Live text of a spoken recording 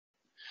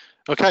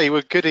Okay,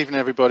 well, good evening,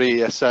 everybody.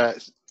 Yes,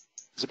 it's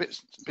a bit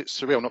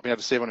surreal not being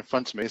able to see everyone in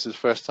front of me. This is the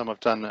first time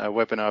I've done a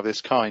webinar of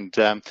this kind.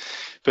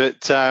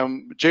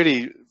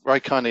 Julie very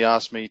kindly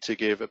asked me to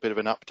give a bit of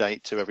an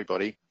update to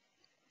everybody.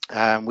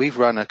 We've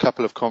run a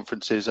couple of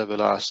conferences over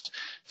the last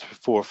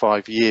 4 or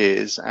 5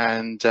 years,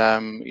 and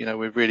you know,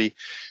 we're really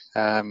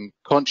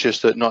conscious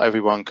that not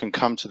everyone can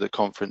come to the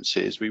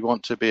conferences. We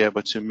want to be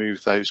able to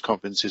move those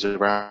conferences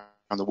around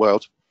the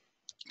world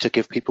to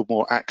give people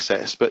more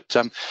access, but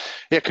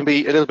it can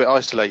be a little bit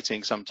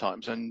isolating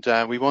sometimes, and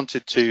we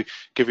wanted to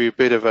give you a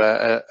bit of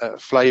a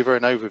flavour,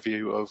 an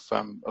overview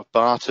of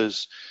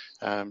BARTA's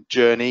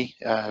journey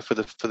for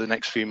the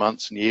next few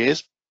months and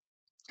years.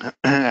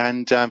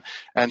 And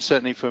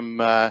certainly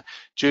from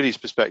Julie's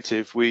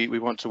perspective, we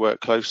want to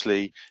work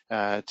closely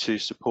to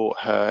support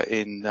her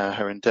in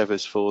her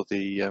endeavours for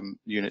the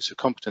units of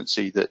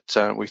competency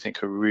that we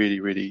think are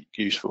really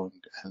useful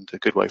and a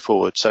good way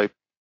forward. So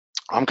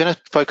I'm going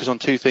to focus on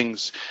 2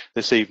 things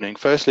this evening.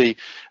 Firstly,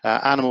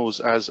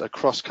 animals as a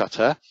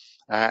cross-cutter,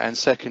 and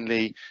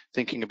secondly,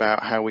 thinking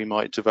about how we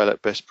might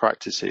develop best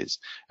practices.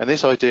 And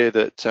this idea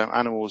that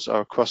animals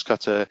are a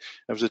cross-cutter,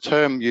 there was a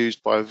term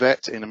used by a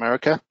vet in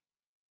America,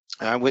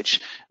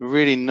 which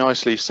really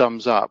nicely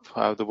sums up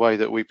the way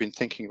that we've been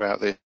thinking about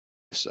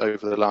this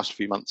over the last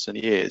few months and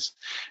years.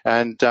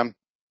 And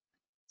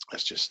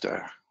let's just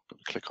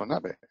click on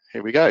that bit.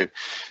 Here we go.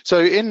 So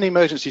in the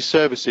emergency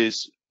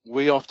services,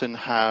 we often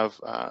have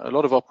a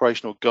lot of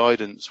operational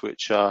guidance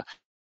which are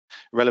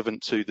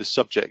relevant to the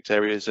subject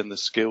areas and the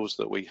skills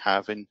that we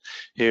have. And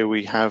here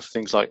we have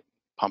things like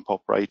pump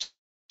operating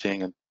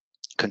and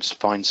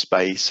confined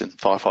space and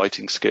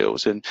firefighting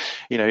skills. And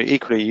you know,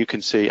 equally you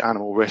can see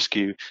animal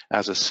rescue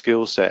as a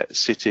skill set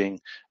sitting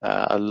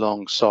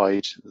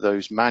alongside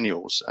those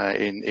manuals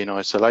in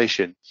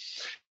isolation.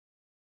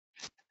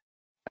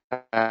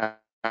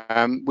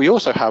 We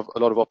also have a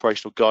lot of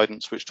operational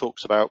guidance which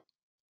talks about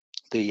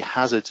the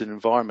hazards and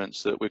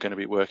environments that we're going to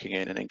be working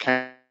in and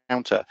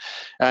encounter.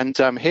 And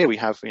here we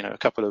have, you know, a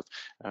couple of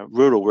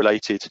rural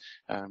related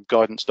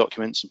guidance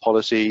documents and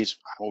policies,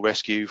 animal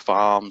rescue,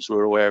 farms,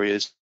 rural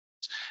areas.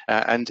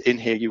 And in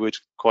here you would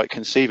quite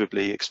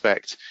conceivably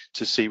expect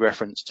to see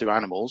reference to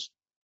animals.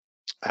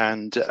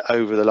 And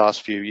over the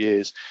last few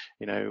years,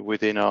 you know,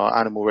 within our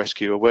animal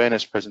rescue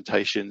awareness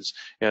presentations,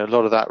 you know, a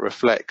lot of that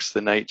reflects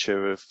the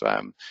nature of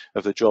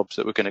the jobs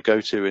that we're going to go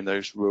to in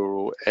those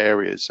rural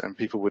areas, and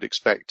people would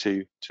expect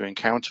to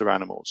encounter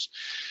animals.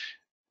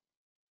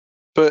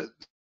 But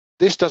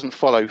this doesn't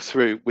follow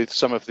through with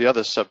some of the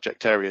other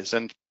subject areas.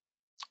 And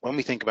when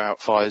we think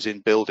about fires in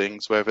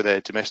buildings, whether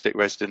they're domestic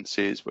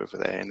residences, whether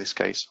they're in this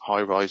case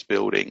high-rise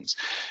buildings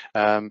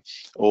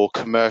or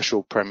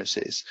commercial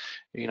premises,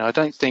 you know, I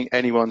don't think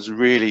anyone's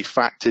really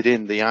factored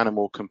in the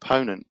animal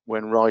component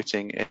when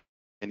writing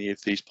any of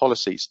these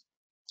policies.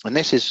 And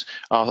this is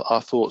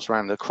our thoughts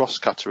around the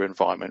cross-cutter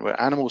environment,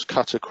 where animals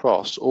cut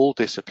across all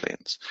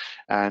disciplines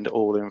and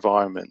all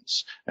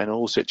environments and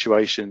all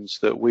situations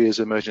that we as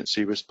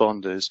emergency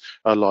responders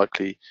are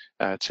likely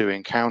to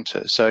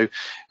encounter. So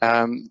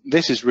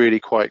this is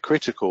really quite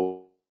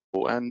critical.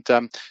 And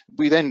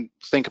we then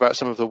think about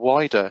some of the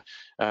wider,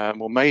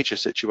 more major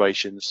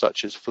situations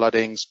such as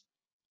floodings,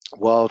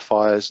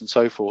 wildfires and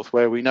so forth,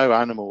 where we know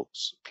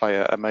animals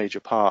play a major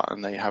part,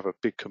 and they have a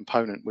big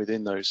component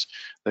within those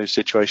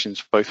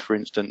situations, both for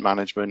incident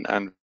management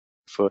and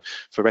for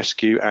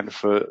rescue and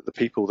for the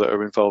people that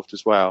are involved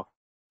as well.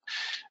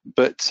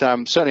 But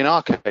certainly in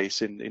our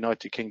case in the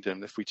United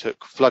Kingdom, if we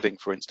took flooding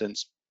for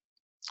instance,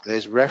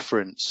 there's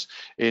reference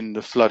in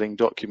the flooding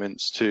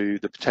documents to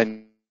the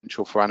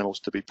potential for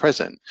animals to be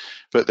present,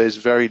 but there's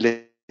very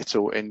little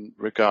in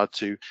regard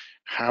to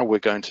how we're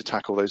going to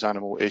tackle those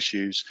animal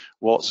issues,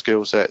 what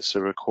skill sets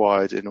are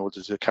required in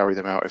order to carry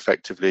them out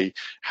effectively,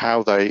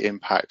 how they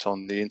impact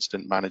on the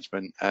incident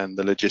management and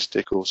the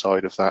logistical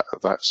side of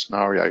that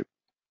scenario.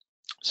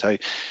 So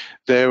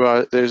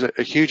there's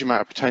a huge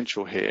amount of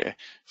potential here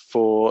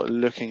for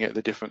looking at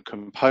the different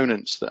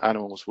components that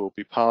animals will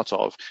be part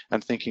of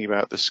and thinking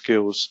about the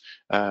skills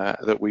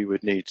that we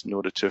would need in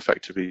order to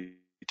effectively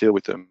deal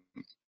with them.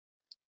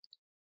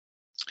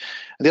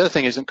 And the other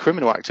thing is in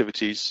criminal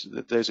activities,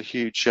 there's a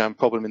huge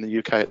problem in the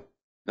UK at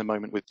the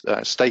moment with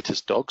status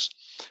dogs.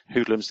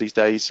 Hoodlums these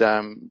days,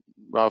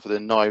 rather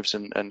than knives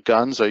and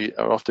guns,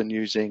 are often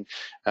using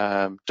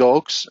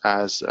dogs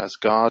as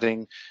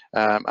guarding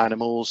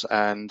animals,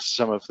 and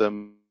some of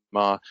them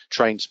are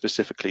trained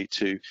specifically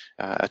to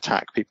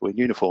attack people in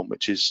uniform,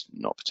 which is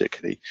not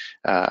particularly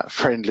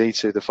friendly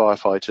to the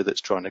firefighter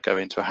that's trying to go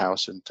into a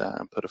house and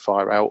put a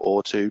fire out,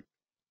 or to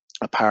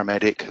a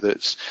paramedic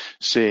that's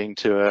seeing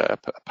to a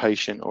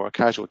patient or a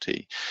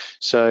casualty.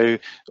 So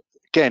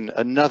again,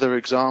 another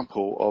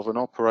example of an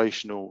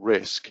operational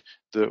risk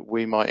that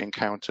we might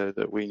encounter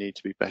that we need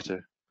to be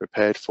better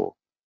prepared for.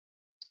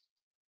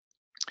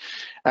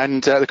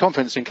 And at the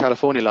conference in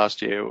California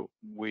last year,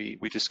 we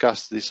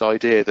discussed this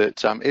idea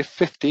that if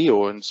 50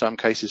 or in some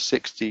cases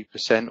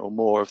 60% or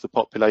more of the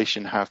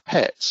population have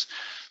pets,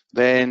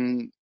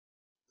 then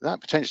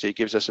that potentially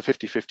gives us a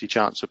 50-50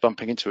 chance of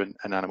bumping into an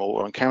animal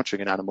or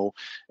encountering an animal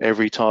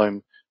every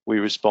time we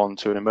respond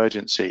to an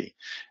emergency.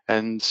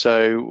 And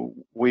so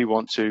we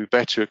want to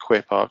better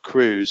equip our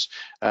crews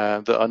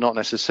that are not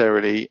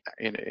necessarily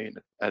in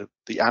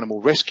the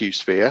animal rescue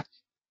sphere.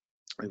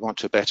 We want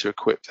to better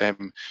equip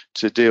them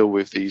to deal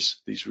with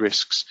these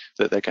risks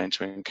that they're going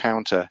to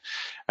encounter.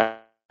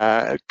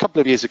 A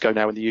couple of years ago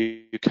now in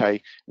the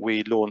UK,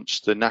 we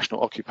launched the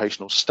National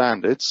Occupational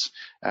Standards,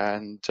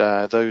 and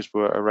those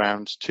were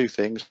around two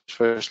things.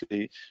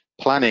 Firstly,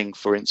 planning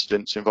for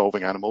incidents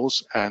involving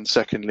animals, and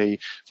secondly,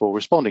 for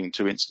responding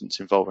to incidents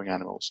involving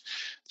animals.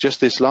 Just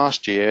this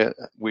last year,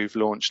 we've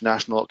launched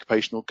National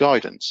Occupational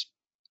Guidance,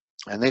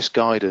 and this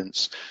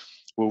guidance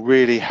will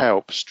really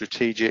help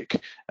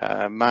strategic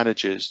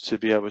managers to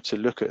be able to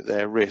look at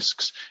their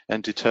risks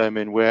and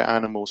determine where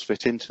animals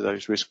fit into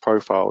those risk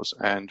profiles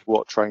and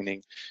what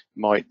training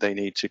might they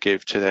need to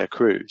give to their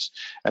crews.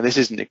 And this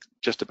isn't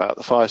just about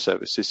the fire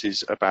service, this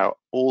is about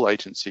all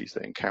agencies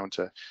that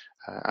encounter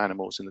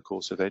animals in the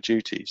course of their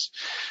duties.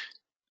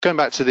 Going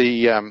back to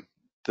the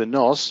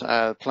NOS,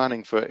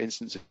 planning for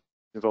incidents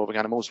involving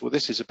animals, well,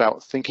 this is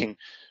about thinking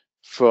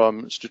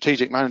from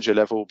strategic manager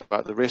level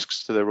about the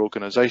risks to their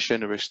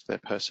organisation, the risks to their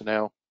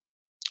personnel,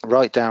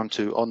 right down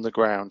to on the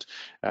ground,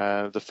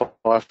 the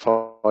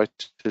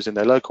firefighters in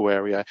their local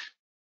area,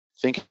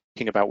 thinking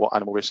about what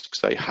animal risks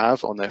they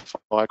have on their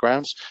fire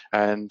grounds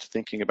and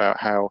thinking about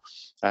how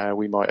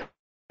we might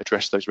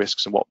address those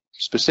risks and what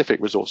specific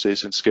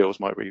resources and skills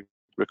might be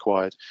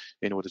required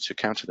in order to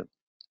counter them.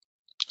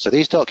 So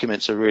these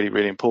documents are really,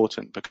 really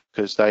important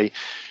because they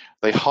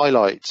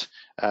highlight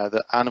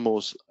that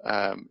animals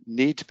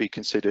need to be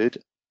considered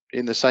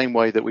in the same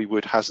way that we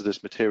would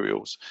hazardous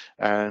materials,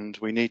 and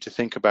we need to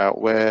think about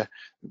where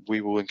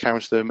we will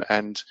encounter them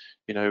and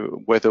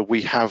whether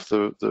we have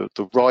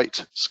the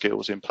right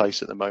skills in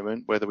place at the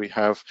moment, whether we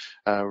have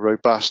a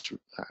robust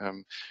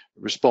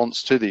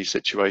response to these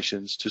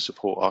situations to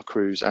support our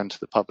crews and to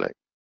the public.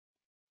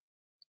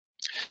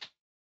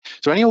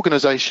 So any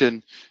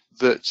organisation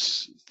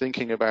that's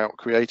thinking about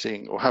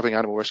creating or having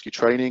animal rescue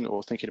training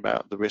or thinking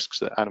about the risks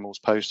that animals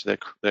pose to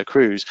their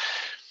crews,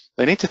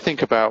 they need to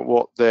think about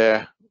what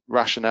their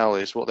rationale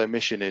is, what their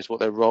mission is, what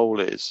their role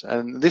is.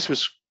 And this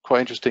was quite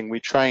interesting. We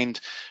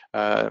trained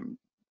the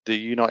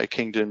United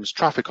Kingdom's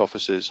traffic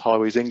officers,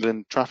 Highways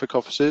England traffic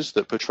officers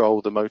that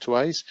patrol the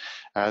motorways.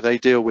 They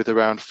deal with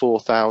around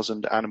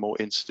 4,000 animal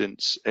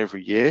incidents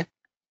every year.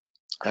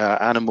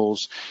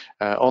 Animals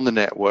on the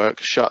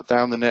network shut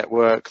down the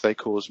network, they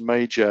cause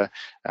major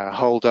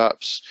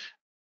hold-ups,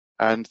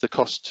 and the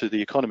cost to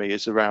the economy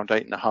is around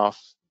 £8.5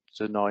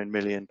 to £9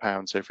 million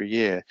every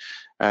year.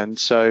 And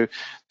so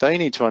they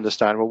need to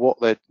understand well what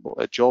their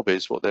job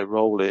is, what their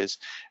role is,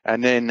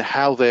 and then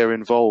how they're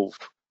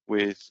involved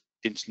with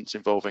incidents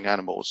involving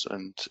animals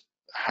and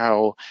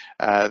how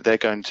they're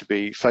going to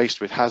be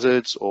faced with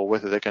hazards, or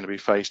whether they're going to be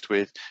faced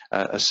with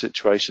a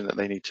situation that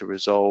they need to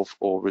resolve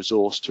or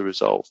resource to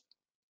resolve.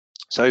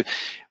 So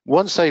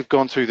once they've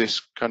gone through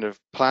this kind of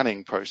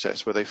planning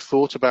process where they've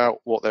thought about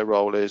what their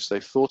role is,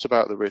 they've thought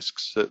about the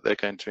risks that they're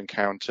going to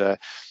encounter,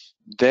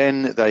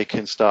 then they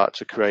can start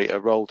to create a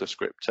role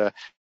descriptor,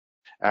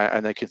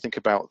 and they can think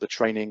about the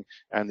training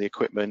and the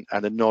equipment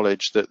and the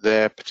knowledge that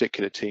their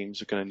particular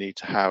teams are going to need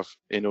to have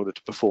in order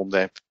to perform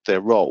their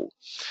role.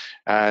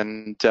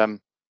 And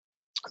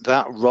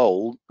that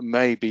role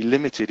may be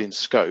limited in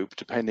scope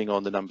depending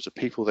on the numbers of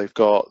people they've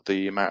got,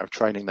 the amount of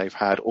training they've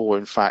had, or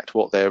in fact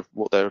what their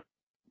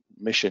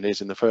mission is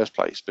in the first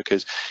place.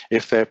 Because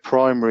if their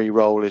primary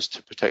role is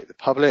to protect the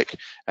public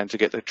and to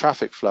get the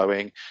traffic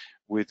flowing,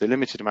 with the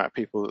limited amount of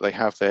people that they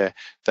have there,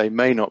 they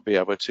may not be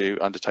able to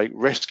undertake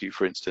rescue,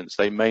 for instance.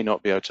 They may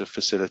not be able to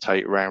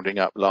facilitate rounding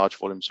up large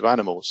volumes of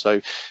animals.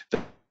 So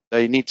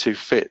they need to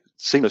fit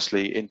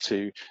seamlessly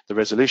into the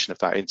resolution of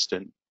that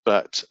incident,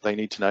 but they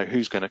need to know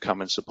who's going to come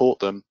and support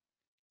them,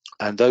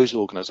 and those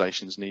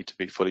organisations need to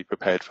be fully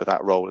prepared for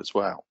that role as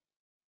well.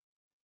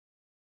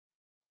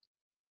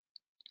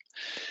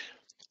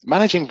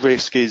 Managing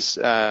risk is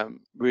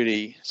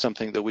really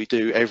something that we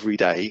do every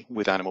day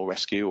with animal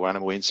rescue or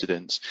animal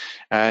incidents.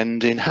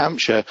 And in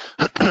Hampshire,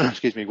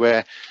 excuse me,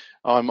 where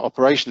I'm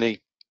operationally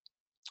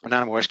an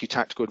animal rescue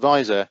tactical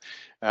advisor,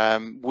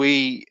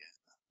 we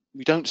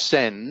don't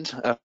send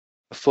a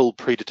full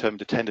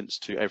predetermined attendance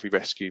to every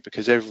rescue,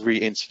 because every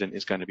incident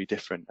is going to be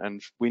different,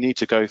 and we need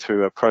to go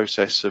through a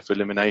process of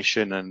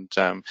elimination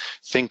and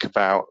think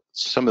about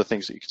some of the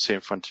things that you can see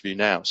in front of you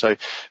now. So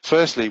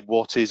firstly,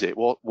 what is it?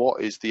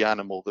 What is the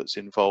animal that's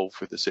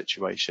involved with the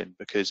situation?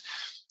 Because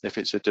if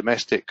it's a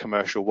domestic,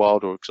 commercial,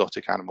 wild or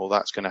exotic animal,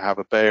 that's going to have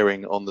a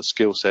bearing on the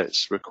skill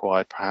sets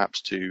required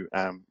perhaps to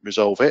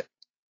resolve it.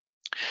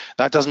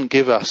 That doesn't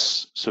give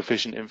us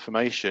sufficient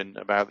information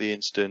about the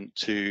incident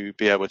to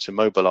be able to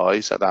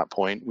mobilise at that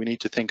point. We need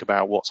to think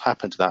about what's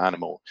happened to that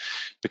animal,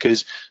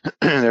 because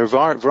there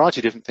are a variety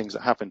of different things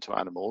that happen to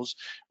animals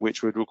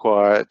which would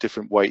require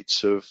different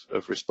weights of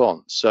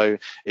response. So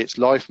its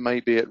life may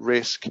be at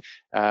risk,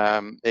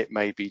 it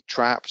may be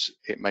trapped,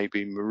 it may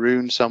be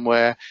marooned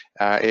somewhere,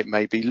 it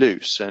may be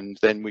loose, and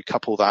then we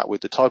couple that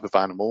with the type of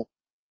animal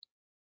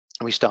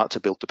and we start to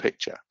build the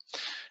picture.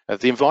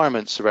 The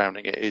environment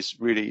surrounding it is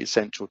really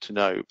essential to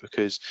know,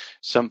 because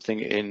something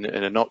in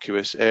an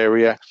innocuous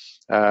area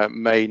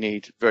may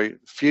need very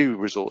few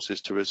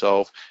resources to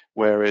resolve,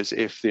 whereas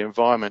if the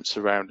environment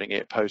surrounding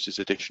it poses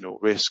additional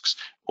risks,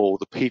 or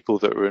the people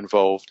that are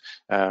involved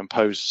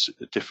pose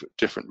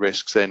different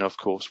risks, then of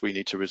course we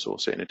need to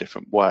resource it in a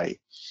different way.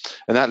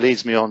 And that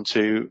leads me on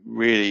to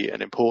really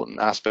an important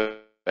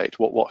aspect,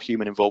 what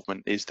human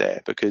involvement is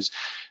there, because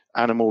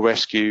animal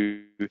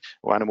rescue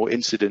or animal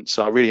incidents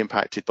are really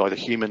impacted by the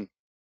human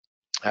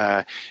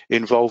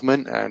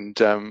involvement,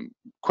 and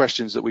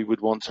questions that we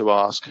would want to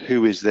ask: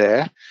 who is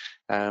there,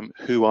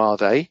 who are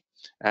they,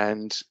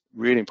 and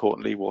really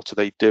importantly, what are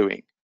they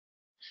doing?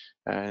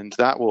 And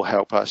that will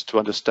help us to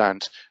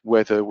understand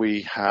whether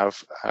we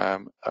have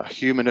a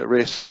human at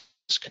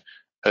risk,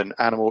 an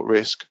animal at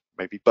risk,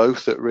 maybe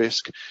both at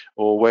risk,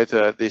 or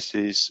whether this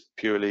is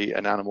purely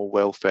an animal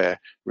welfare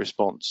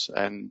response.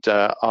 And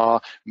our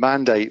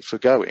mandate for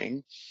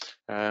going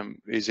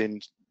is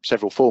in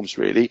several forms,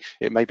 really.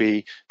 It may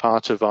be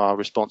part of our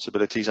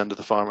responsibilities under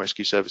the Fire and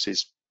Rescue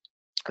Services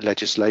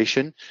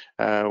legislation,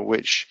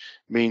 which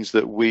means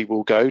that we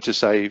will go to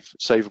save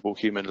savable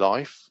human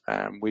life.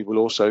 We will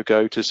also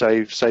go to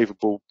save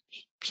savable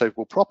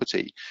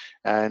property,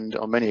 and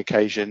on many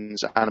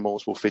occasions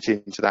animals will fit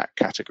into that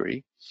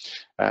category.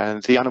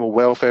 And the Animal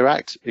Welfare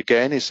Act,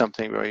 again, is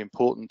something very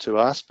important to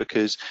us,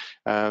 because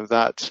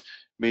that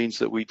means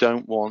that we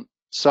don't want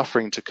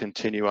suffering to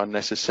continue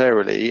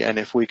unnecessarily, and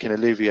if we can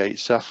alleviate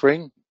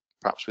suffering,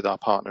 perhaps with our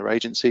partner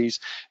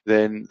agencies,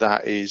 then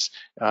that is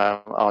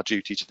our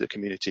duty to the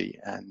community,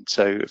 and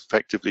so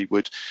effectively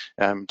would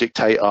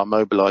dictate our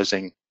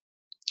mobilising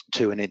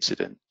to an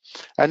incident.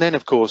 And then,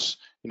 of course,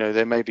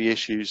 there may be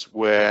issues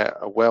where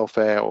a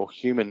welfare or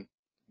human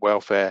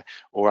welfare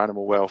or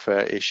animal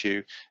welfare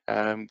issue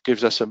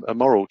gives us a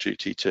moral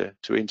duty to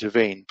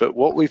intervene. But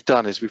what we've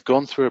done is we've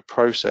gone through a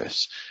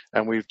process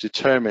and we've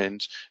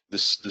determined the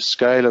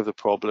scale of the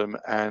problem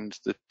and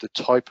the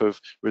type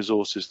of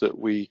resources that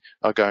we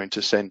are going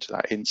to send to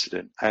that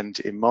incident. And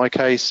in my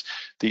case,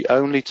 the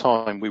only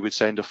time we would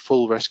send a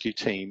full rescue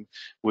team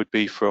would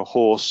be for a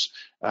horse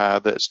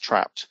that's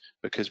trapped,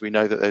 because we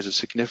know that there's a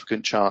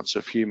significant chance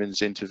of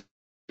humans intervening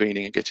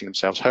and getting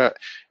themselves hurt,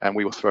 and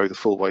we will throw the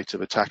full weight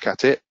of attack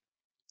at it.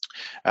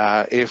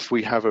 If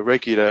we have a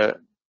regular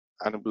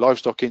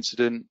livestock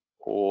incident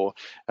or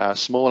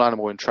small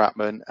animal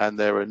entrapment, and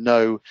there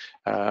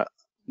are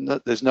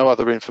there's no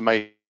other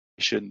information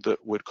that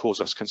would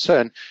cause us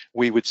concern,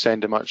 we would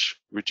send a much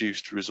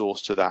reduced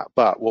resource to that.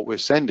 But what we're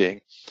sending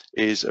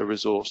is a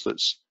resource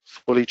that's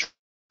fully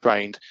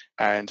trained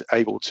and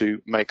able to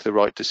make the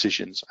right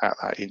decisions at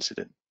that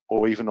incident,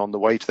 or even on the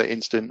way to that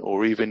incident,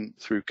 or even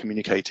through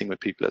communicating with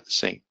people at the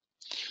scene.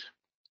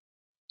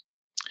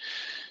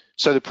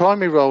 So the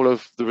primary role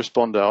of the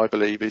responder, I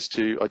believe, is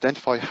to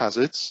identify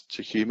hazards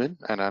to human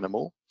and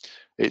animal.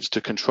 It's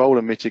to control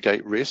and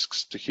mitigate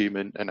risks to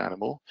human and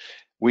animal.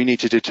 We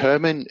need to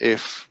determine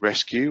if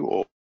rescue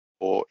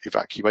or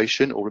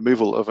evacuation or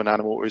removal of an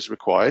animal is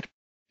required,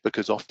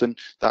 because often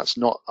that's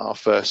not our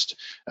first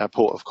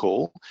port of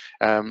call.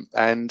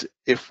 And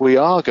if we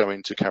are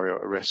going to carry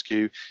out a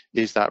rescue,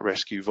 is that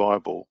rescue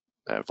viable?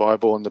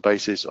 Viable on the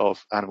basis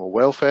of animal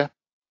welfare,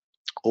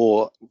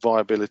 or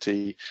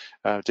viability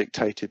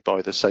dictated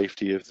by the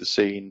safety of the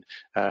scene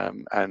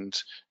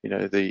and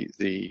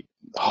the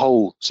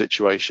whole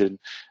situation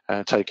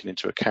taken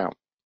into account.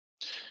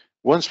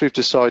 Once we've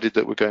decided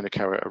that we're going to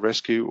carry out a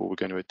rescue or we're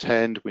going to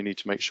attend, we need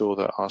to make sure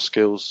that our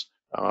skills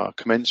are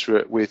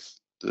commensurate with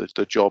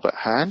the job at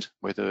hand,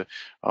 whether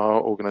our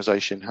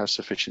organisation has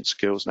sufficient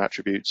skills and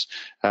attributes,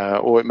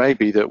 or it may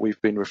be that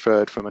we've been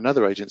referred from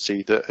another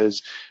agency that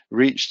has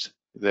reached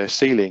their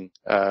ceiling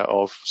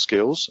of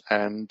skills,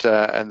 and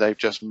they've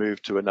just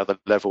moved to another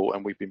level,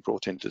 and we've been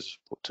brought in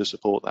to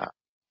support that.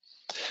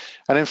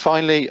 And then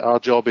finally, our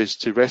job is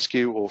to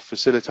rescue or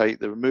facilitate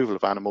the removal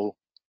of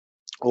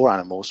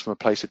animals from a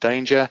place of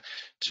danger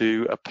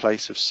to a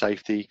place of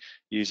safety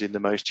using the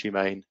most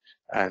humane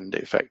and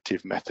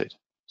effective method.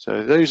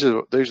 So those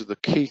are the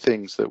key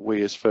things that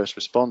we as first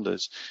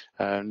responders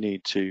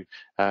need to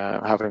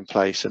have in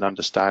place and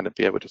understand and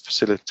be able to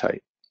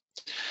facilitate.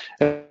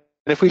 And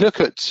if we look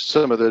at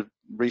some of the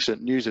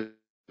recent news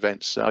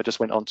events, I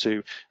just went on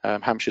to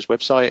Hampshire's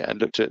website and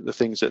looked at the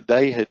things that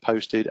they had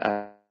posted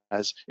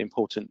as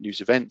important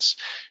news events.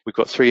 We've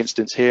got 3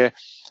 incidents here.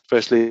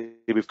 Firstly,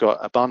 we've got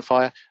a barn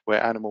fire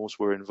where animals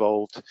were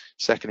involved.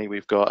 Secondly,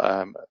 we've got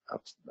a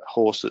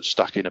horse that's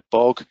stuck in a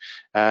bog.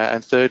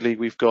 And thirdly,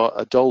 we've got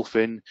a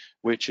dolphin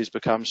which has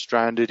become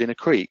stranded in a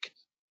creek.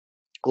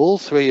 All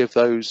three of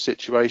those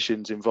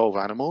situations involve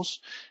animals,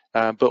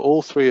 but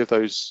all three of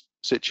those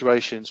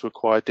situations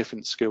require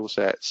different skill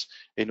sets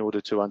in order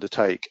to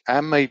undertake,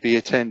 and may be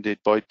attended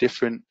by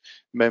different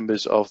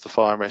members of the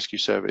fire and rescue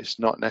service,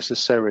 not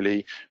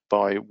necessarily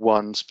by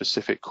one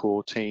specific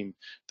core team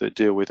that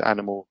deal with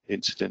animal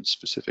incidents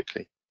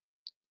specifically.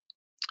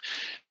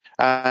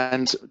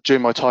 And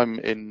during my time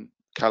in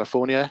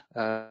California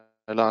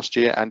last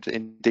year, and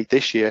indeed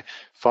this year,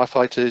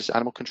 firefighters,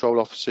 animal control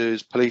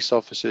officers, police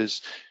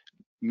officers,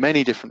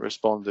 many different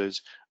responders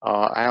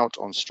are out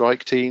on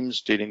strike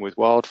teams dealing with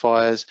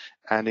wildfires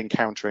and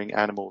encountering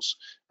animals.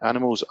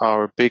 Animals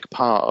are a big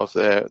part of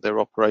their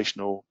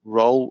operational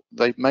role.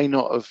 They may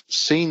not have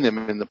seen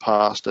them in the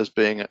past as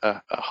being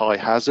a high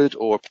hazard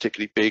or a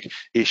particularly big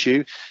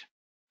issue,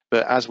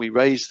 but as we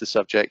raised the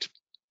subject,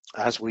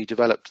 as we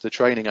developed the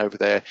training over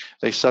there,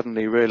 they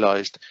suddenly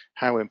realized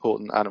how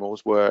important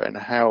animals were and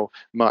how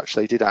much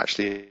they did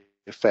actually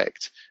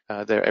affect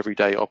their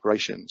everyday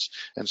operations.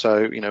 And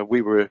so, you know,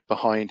 we were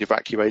behind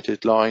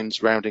evacuated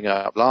lines rounding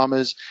up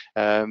llamas,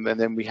 and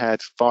then we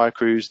had fire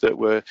crews that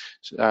were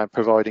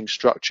providing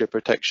structure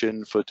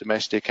protection for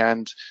domestic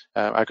and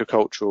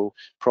agricultural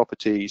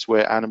properties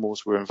where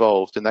animals were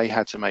involved, and they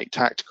had to make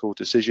tactical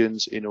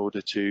decisions in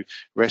order to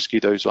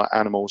rescue those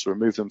animals,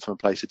 remove them from a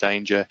place of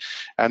danger.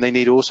 And they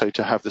need also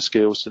to have the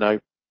skills to know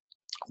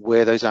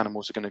where those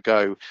animals are going to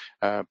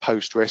go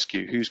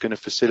post-rescue, who's going to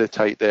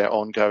facilitate their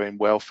ongoing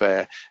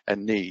welfare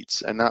and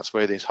needs. And that's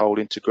where this whole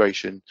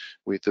integration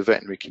with the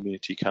veterinary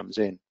community comes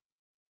in.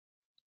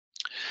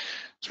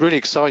 It's really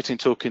exciting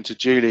talking to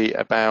Julie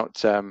about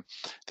the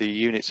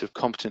units of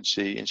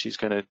competency, and she's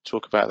going to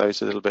talk about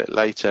those a little bit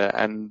later,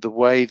 and the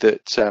way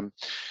that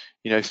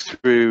you know,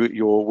 through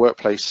your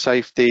workplace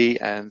safety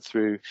and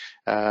through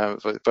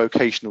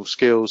vocational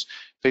skills,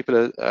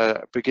 people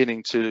are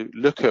beginning to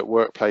look at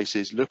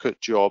workplaces, look at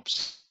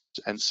jobs,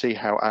 and see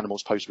how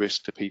animals pose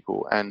risk to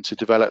people, and to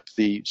develop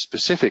the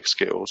specific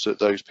skills that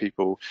those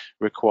people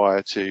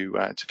require to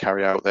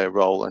carry out their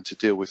role and to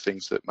deal with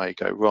things that may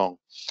go wrong.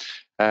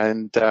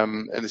 And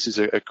this is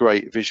a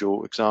great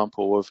visual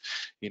example of,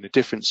 you know,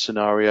 different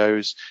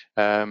scenarios,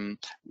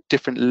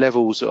 different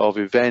levels of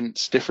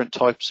events, different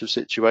types of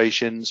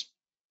situations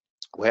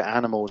where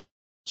animals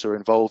are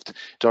involved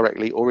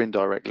directly or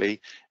indirectly,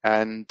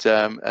 and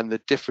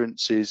the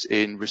differences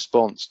in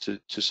response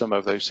to some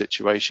of those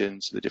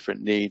situations, the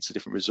different needs, the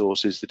different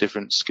resources, the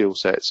different skill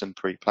sets and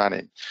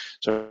pre-planning.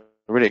 So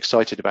I'm really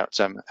excited about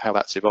how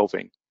that's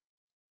evolving.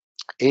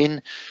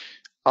 In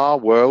our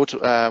world,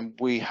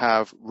 we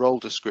have role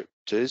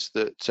descriptors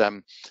that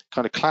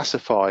kind of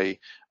classify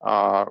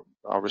our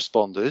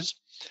responders,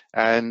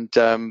 and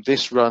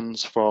this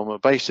runs from a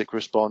basic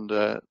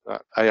responder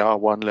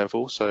AR1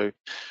 level. So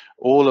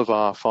all of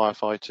our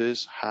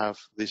firefighters have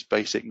this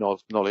basic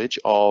knowledge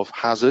of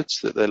hazards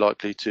that they're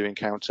likely to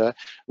encounter,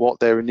 what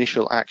their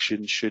initial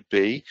actions should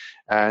be,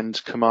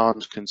 and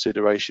command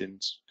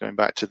considerations, going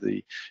back to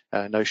the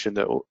notion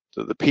that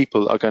the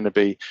people are going to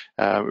be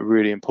a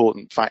really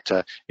important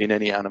factor in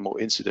any animal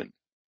incident.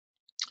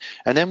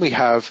 And then we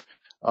have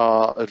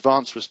our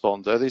advanced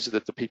responder. These are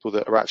the people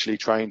that are actually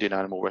trained in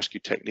animal rescue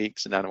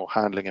techniques and animal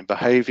handling and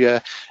behavior,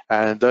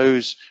 and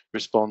those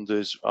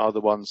responders are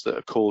the ones that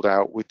are called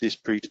out with this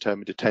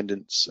predetermined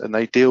attendance, and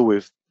they deal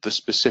with the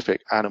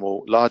specific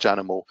large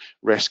animal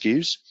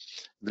rescues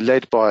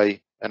led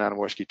by an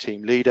animal rescue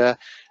team leader.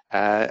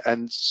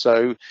 And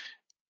so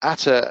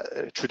at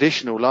a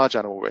traditional large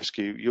animal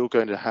rescue, you're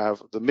going to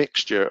have the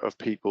mixture of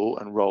people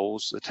and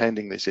roles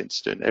attending this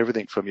incident,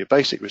 everything from your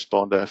basic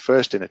responder,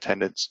 first in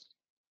attendance,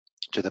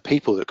 to the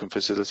people that can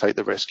facilitate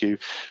the rescue,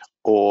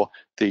 or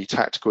the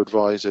tactical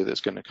advisor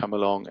that's going to come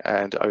along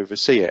and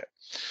oversee it.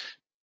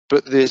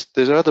 But there's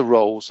other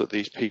roles that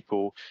these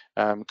people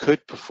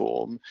could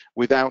perform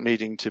without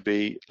needing to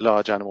be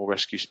large animal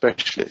rescue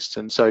specialists.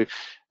 And so,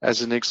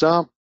 as an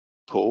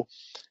example,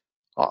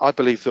 I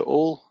believe that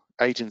all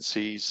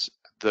agencies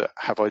that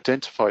have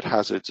identified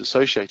hazards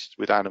associated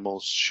with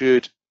animals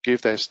should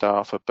give their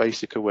staff a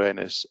basic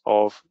awareness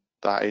of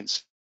that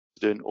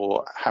incident,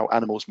 or how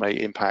animals may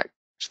impact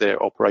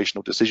their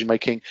operational decision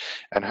making,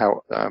 and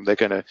how they're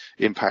going to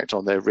impact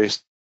on their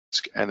risk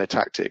and their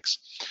tactics.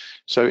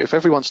 So if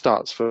everyone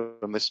starts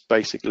from this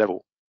basic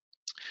level,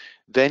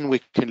 then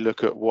we can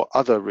look at what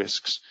other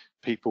risks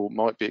people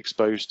might be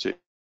exposed to.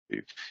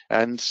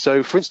 And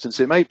so, for instance,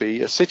 it may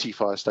be a city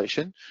fire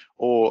station,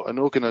 or an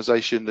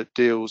organization that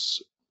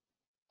deals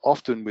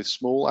often with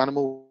small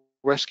animal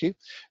rescue,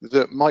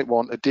 that might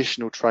want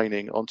additional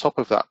training on top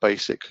of that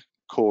basic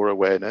core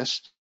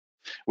awareness,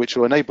 which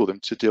will enable them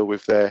to deal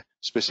with their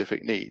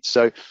specific needs.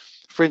 So,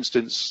 for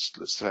instance,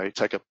 let's say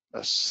take a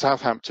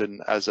Southampton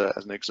as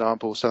an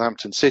example.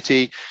 Southampton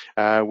City,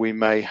 we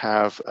may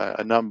have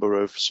a number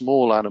of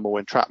small animal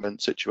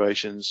entrapment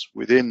situations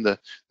within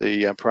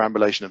the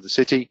perambulation of the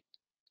city,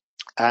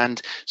 and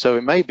so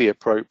it may be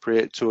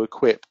appropriate to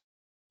equip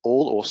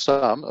all or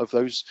some of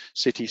those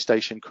city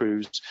station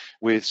crews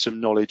with some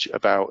knowledge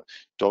about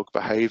dog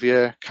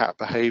behavior, cat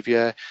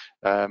behavior,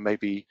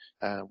 maybe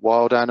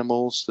wild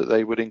animals that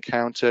they would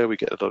encounter. We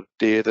get a lot of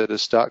deer that are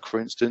stuck, for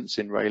instance,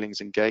 in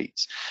railings and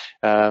gates.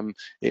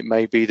 It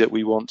may be that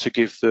we want to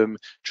give them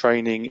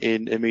training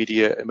in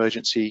immediate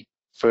emergency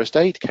first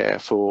aid care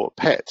for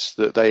pets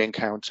that they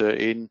encounter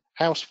in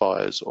house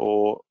fires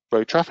or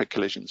road traffic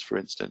collisions, for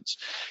instance.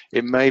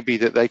 It may be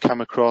that they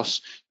come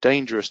across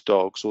dangerous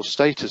dogs or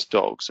status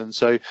dogs, and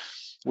so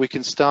we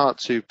can start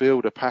to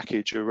build a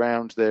package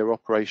around their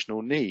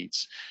operational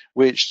needs,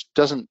 which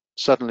doesn't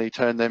suddenly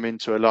turn them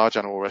into a large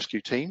animal rescue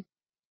team,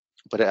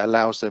 but it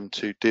allows them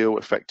to deal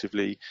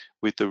effectively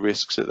with the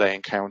risks that they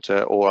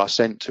encounter or are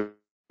sent to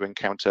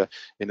encounter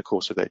in the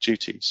course of their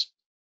duties.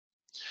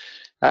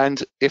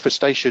 And if a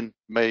station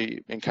may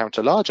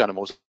encounter large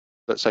animals,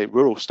 let's say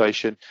rural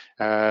station,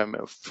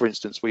 for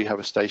instance, we have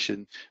a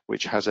station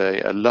which has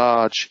a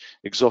large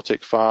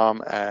exotic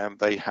farm, and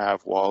they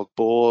have wild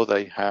boar,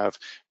 they have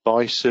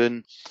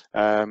bison,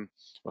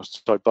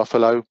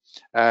 buffalo,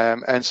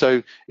 and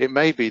so it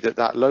may be that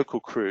that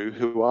local crew,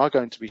 who are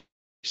going to be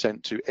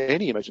sent to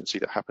any emergency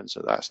that happens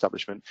at that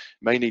establishment,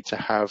 may need to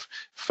have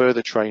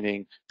further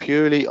training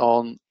purely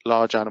on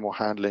large animal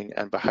handling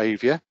and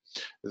behaviour.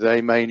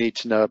 They may need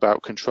to know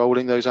about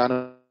controlling those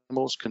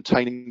animals,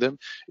 containing them,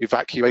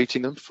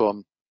 evacuating them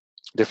from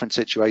different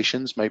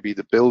situations, maybe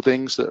the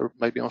buildings that are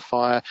maybe on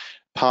fire,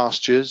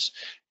 pastures,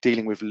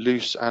 dealing with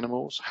loose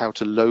animals, how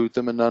to load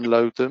them and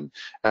unload them,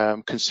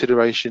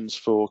 considerations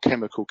for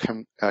chemical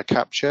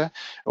capture,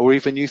 or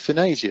even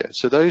euthanasia.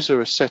 So those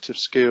are a set of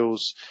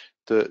skills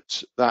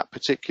that that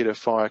particular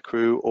fire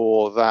crew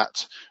or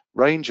that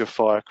range of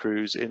fire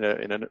crews in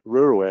a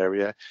rural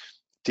area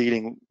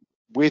dealing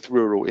with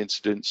rural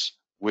incidents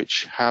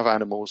which have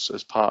animals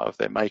as part of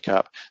their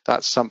makeup,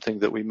 that's something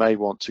that we may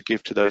want to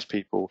give to those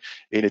people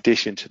in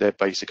addition to their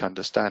basic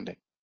understanding.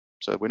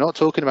 So we're not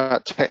talking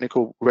about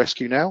technical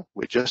rescue now,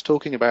 we're just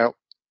talking about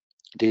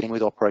dealing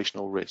with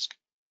operational risk.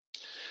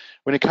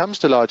 When it comes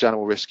to large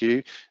animal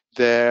rescue,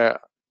 there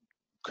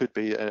could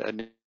be a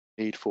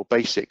need for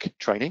basic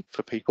training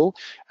for people,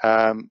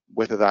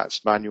 whether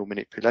that's manual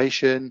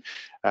manipulation,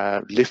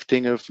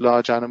 lifting of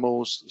large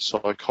animals,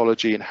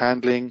 psychology and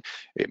handling,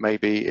 it may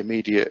be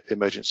immediate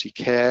emergency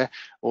care.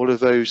 All of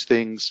those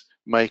things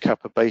make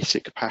up a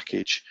basic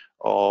package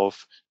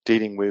of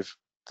dealing with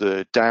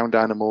the downed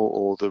animal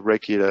or the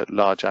regular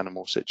large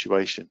animal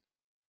situation.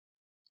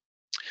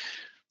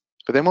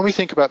 But then when we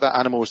think about that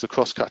animal as the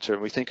cross-cutter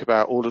and we think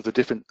about all of the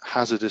different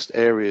hazardous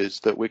areas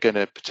that we're going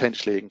to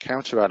potentially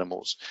encounter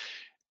animals,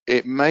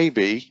 it may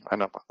be,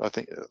 and I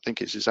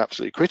think it's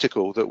absolutely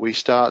critical, that we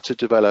start to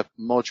develop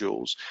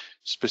modules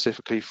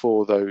specifically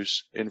for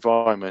those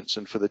environments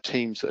and for the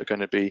teams that are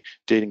going to be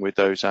dealing with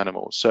those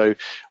animals. So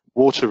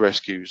water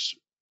rescues,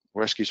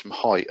 rescues from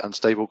height,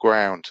 unstable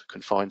ground,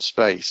 confined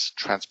space,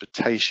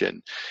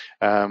 transportation,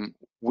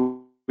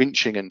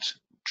 winching and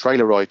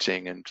trailer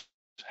righting and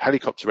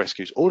helicopter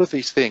rescues, all of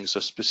these things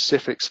are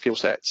specific skill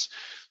sets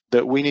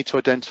that we need to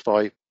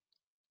identify.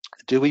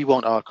 Do we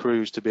want our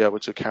crews to be able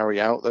to carry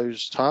out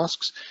those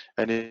tasks?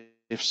 And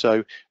if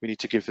so, we need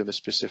to give them a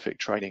specific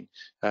training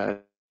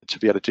to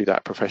be able to do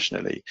that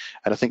professionally.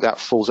 And I think that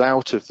falls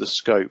out of the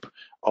scope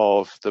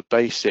of the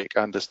basic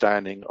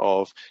understanding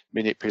of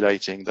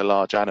manipulating the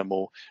large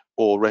animal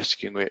or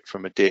rescuing it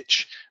from a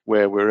ditch,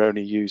 where we're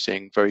only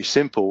using very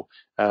simple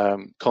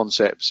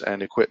concepts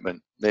and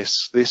equipment.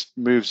 This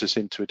moves us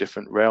into a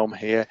different realm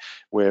here,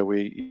 where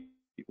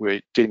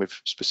we're dealing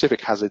with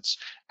specific hazards,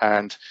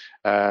 and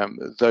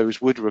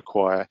those would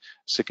require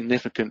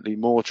significantly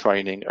more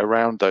training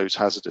around those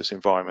hazardous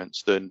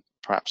environments than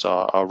perhaps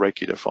our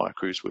regular fire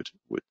crews would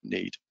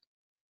need.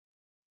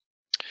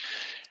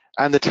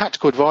 And the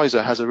tactical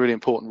advisor has a really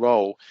important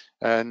role,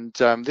 and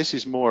this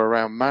is more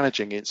around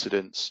managing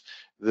incidents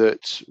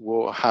that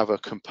will have a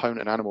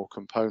component, an animal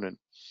component.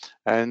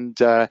 And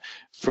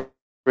for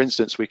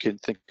instance, we can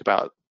think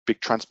about big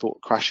transport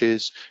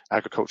crashes,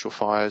 agricultural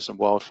fires and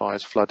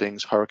wildfires,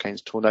 floodings,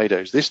 hurricanes,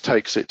 tornadoes. This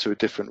takes it to a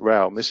different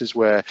realm. This is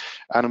where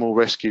animal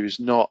rescue is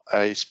not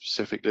a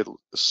specific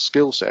little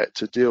skill set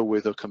to deal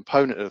with a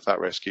component of that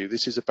rescue.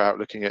 This is about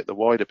looking at the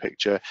wider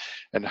picture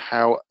and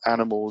how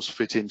animals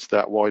fit into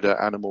that wider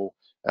animal,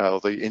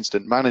 the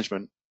incident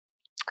management.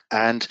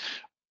 And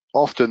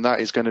often that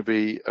is going to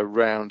be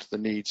around the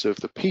needs of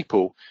the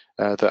people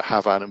that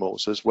have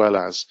animals as well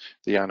as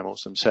the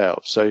animals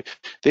themselves. So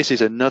this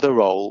is another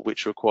role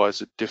which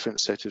requires a different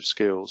set of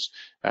skills,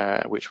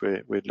 which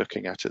we're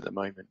looking at the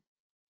moment.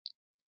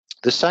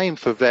 The same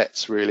for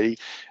vets, really.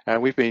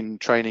 We've been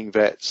training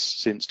vets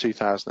since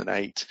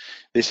 2008.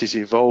 This is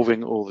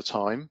evolving all the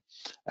time,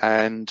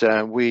 and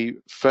we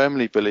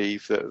firmly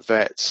believe that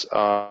vets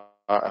are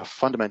a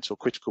fundamental,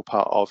 critical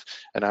part of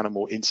an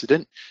animal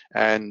incident,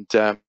 and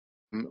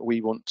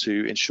we want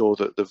to ensure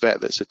that the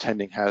vet that's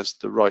attending has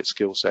the right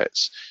skill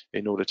sets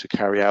in order to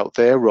carry out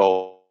their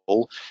role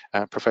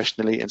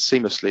professionally and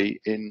seamlessly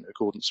in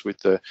accordance with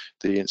the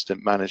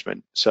incident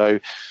management. So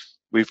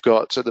We've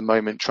got at the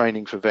moment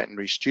training for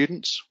veterinary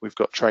students. We've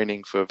got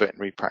training for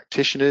veterinary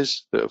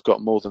practitioners that have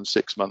got more than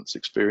 6 months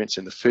experience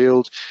in the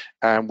field.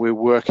 And we're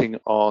working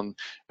on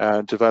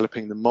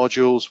developing the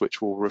modules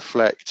which will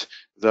reflect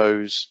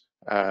those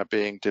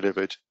being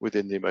delivered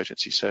within the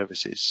emergency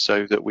services,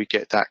 so that we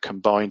get that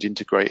combined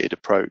integrated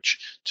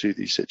approach to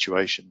these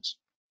situations.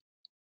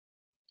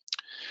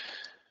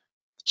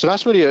 So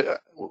that's really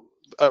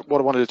what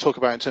I wanted to talk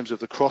about in terms of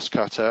the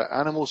cross-cutter.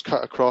 Animals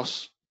cut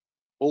across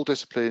all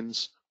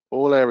disciplines,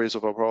 all areas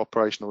of our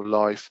operational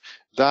life.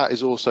 That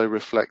is also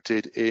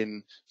reflected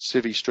in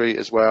Civvy Street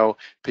as well.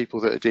 People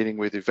that are dealing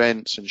with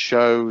events and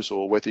shows,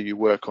 or whether you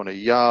work on a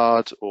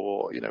yard,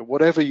 or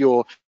whatever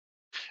your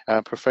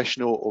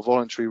professional or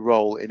voluntary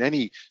role in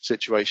any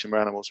situation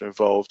where animals are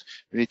involved,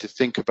 we need to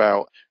think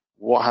about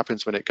what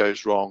happens when it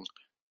goes wrong,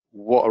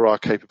 what are our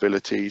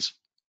capabilities,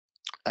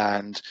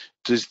 and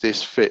does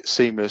this fit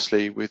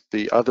seamlessly with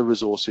the other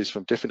resources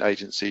from different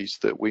agencies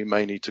that we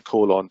may need to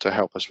call on to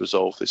help us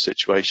resolve this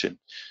situation.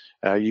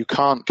 You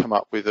can't come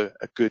up with a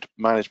good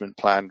management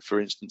plan, for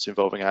instance,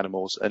 involving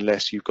animals,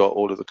 unless you've got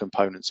all of the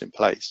components in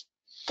place.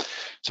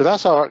 So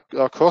that's our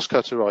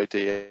cross-cutter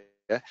idea.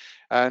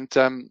 And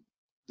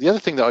the other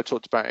thing that I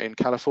talked about in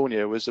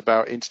California was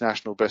about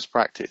international best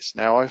practice.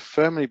 Now, I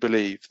firmly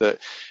believe that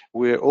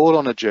we're all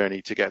on a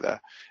journey together,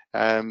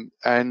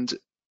 and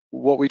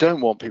what we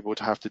don't want people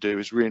to have to do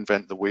is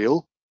reinvent the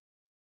wheel.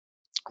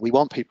 We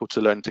want people to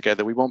learn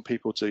together. We want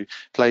people to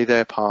play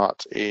their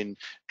part in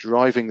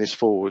driving this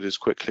forward as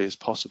quickly as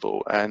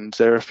possible. And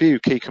there are a few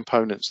key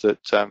components that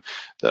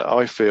that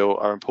I feel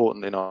are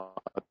important in our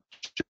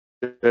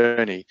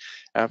journey.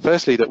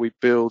 Firstly, that we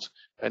build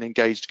an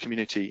engaged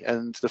community,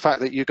 and the fact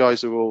that you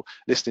guys are all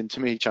listening to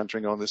me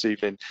chantering on this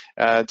evening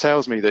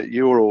tells me that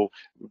you're all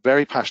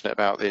very passionate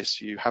about this.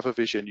 You have a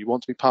vision, you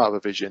want to be part of a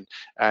vision,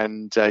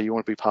 and you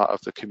want to be part of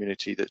the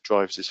community that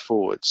drives this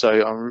forward.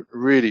 So I'm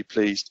really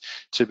pleased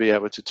to be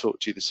able to talk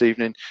to you this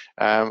evening.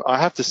 I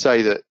have to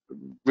say that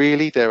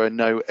really there are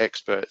no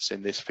experts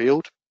in this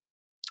field.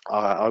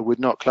 I would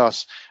not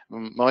class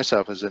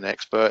myself as an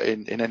expert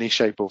in any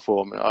shape or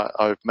form.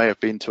 I may have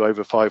been to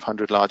over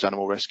 500 large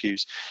animal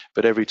rescues,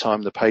 but every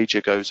time the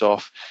pager goes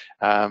off,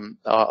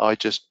 I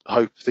just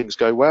hope things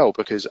go well,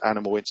 because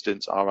animal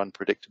incidents are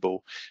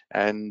unpredictable.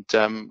 And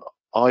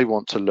I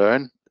want to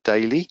learn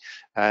daily,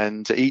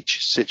 and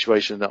each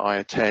situation that I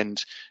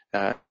attend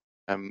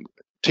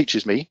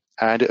teaches me,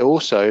 and it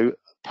also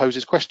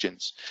poses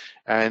questions.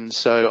 And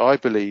so I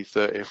believe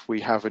that if we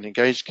have an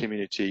engaged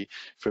community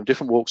from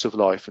different walks of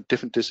life and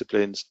different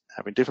disciplines,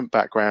 having different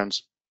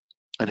backgrounds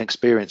and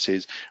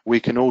experiences,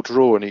 we can all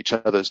draw on each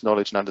other's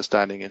knowledge and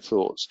understanding and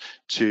thoughts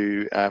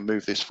to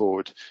move this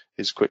forward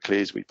as quickly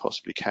as we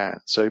possibly can.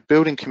 So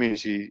building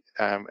community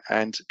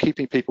and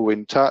keeping people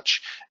in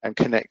touch and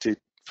connected,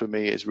 for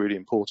me, is really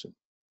important.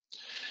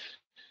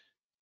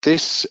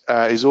 This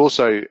is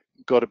also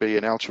got to be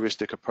an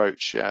altruistic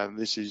approach.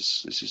 This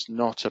is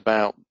not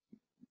about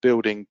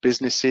building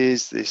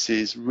businesses. This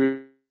is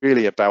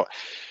really about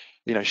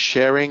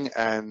sharing,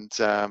 and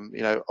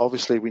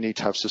obviously we need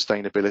to have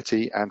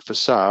sustainability, and for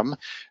some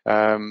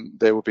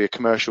there will be a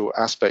commercial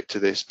aspect to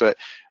this, but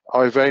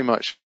I very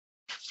much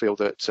feel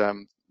that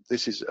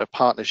this is a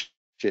partnership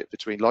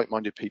between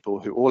like-minded people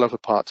who all have a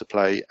part to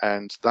play,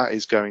 and that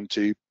is going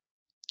to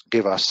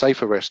give us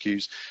safer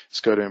rescues,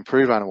 it's going to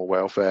improve animal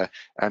welfare,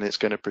 and it's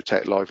going to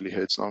protect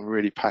livelihoods. And I'm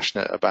really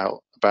passionate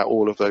about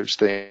all of those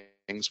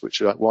things,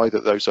 which are why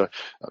that those are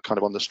kind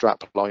of on the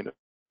strap line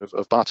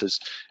of BARTA's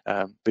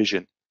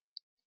vision.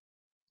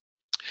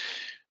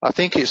 I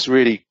think it's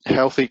really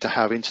healthy to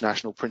have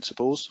international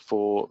principles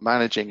for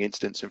managing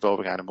incidents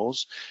involving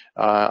animals.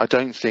 I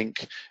don't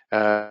think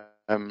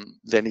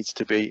there needs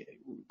to be,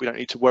 we don't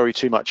need to worry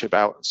too much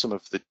about some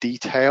of the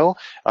detail.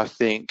 I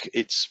think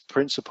its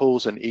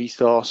principles and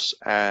ethos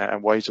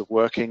and ways of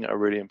working are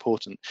really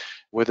important.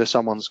 Whether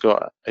someone's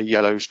got a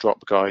yellow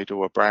strop guide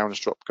or a brown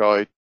strop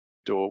guide,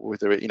 or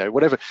whether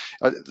whatever,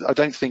 I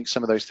don't think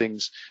some of those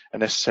things are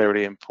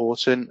necessarily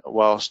important,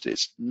 whilst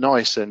it's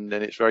nice and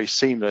it's very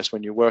seamless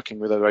when you're working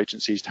with other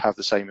agencies to have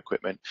the same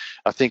equipment.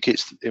 I think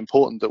it's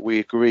important that we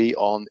agree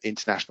on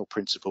international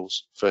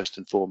principles first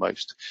and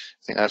foremost.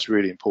 I think that's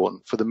really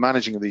important for the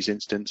managing of these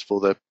incidents,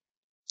 for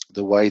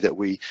the way that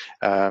we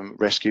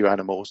rescue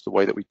animals, the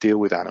way that we deal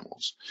with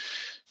animals.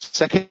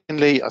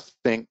 Secondly, I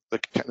think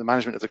the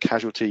management of the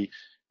casualty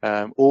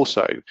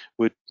also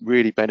would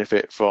really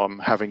benefit from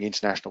having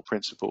international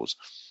principles.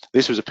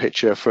 This was a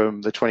picture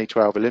from the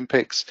 2012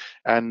 Olympics,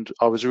 and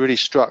I was really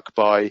struck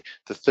by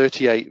the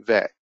 38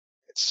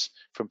 vets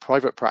from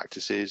private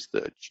practices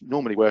that are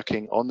normally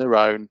working on their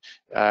own.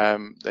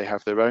 They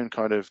have their own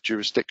kind of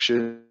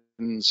jurisdictions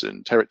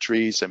and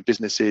territories and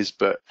businesses,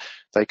 but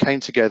they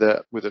came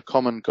together with a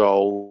common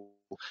goal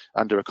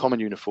under a common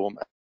uniform,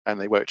 and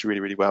they worked really,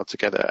 really well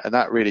together. And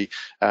that really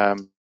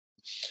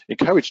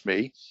encouraged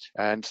me,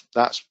 and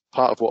that's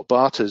part of what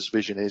BARTA's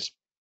vision is,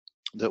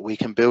 that we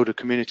can build a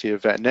community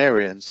of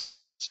veterinarians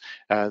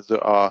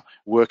that are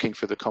working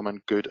for the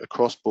common good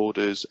across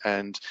borders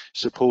and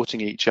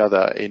supporting each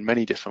other in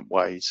many different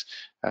ways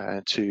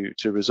to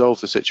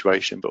resolve the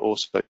situation, but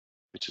also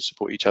to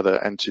support each other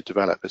and to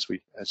develop as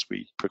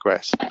we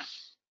progress.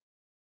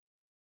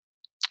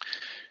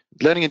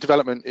 Learning and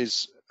development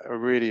is a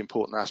really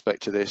important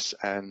aspect to this,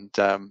 and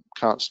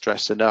can't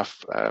stress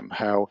enough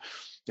how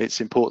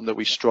it's important that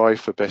we strive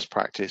for best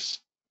practice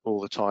all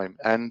the time.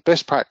 And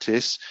best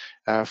practice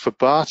for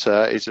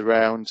BARTA is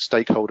around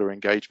stakeholder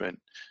engagement.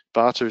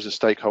 BARTA is a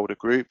stakeholder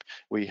group.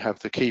 We have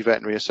the key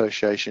veterinary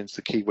associations,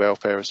 the key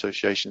welfare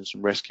associations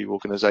and rescue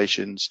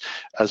organisations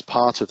as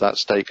part of that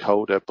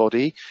stakeholder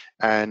body,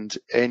 and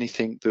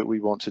anything that we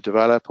want to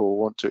develop or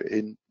want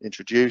to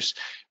introduce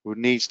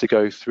needs to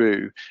go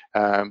through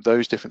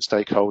those different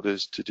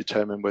stakeholders to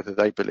determine whether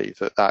they believe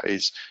that that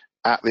is,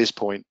 at this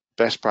point,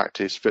 best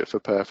practice, fit for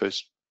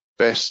purpose,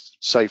 best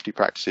safety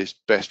practices,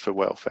 best for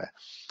welfare.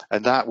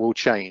 And that will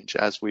change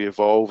as we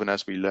evolve and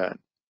as we learn.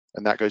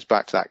 And that goes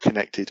back to that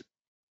connected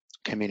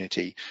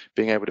community,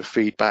 being able to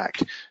feed back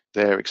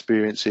their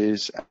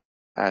experiences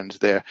and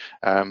their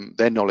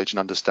knowledge and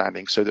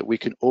understanding, so that we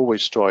can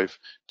always strive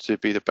to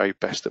be the very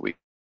best that we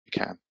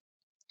can.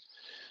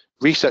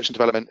 Research and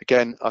development,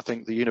 again, I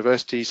think the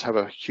universities have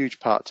a huge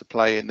part to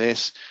play in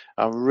this.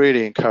 I'm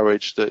really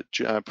encouraged that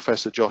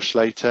Professor Josh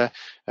Slater,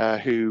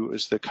 who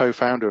is the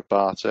co-founder of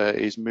BARTA,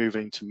 is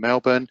moving to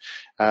Melbourne.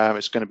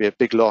 It's going to be a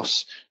big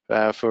loss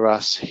for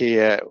us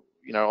here,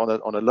 you know,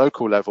 on a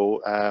local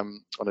level,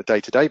 on a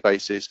day-to-day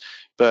basis,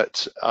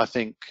 but I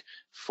think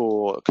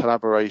for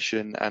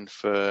collaboration and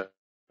for,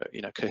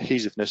 you know,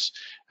 cohesiveness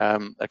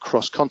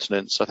across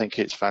continents, I think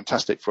it's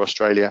fantastic for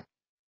Australia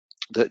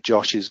that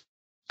Josh is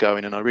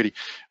going, and I really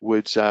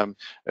would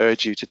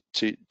urge you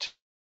to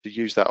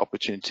use that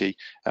opportunity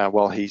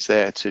while he's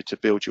there to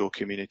build your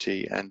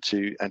community and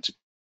to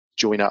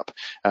join up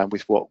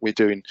with what we're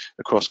doing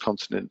across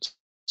continents.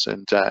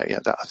 And yeah,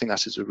 I think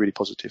that is a really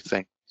positive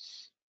thing.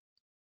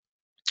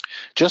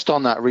 Just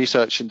on that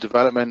research and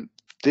development,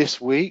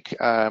 this week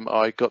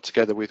I got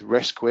together with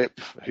Resquip,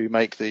 who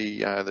make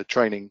the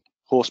training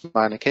horse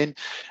mannequin,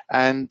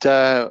 and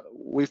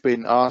we've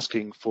been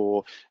asking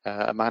for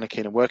a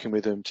mannequin and working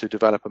with them to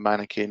develop a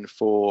mannequin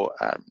for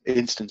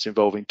incidents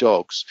involving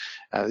dogs.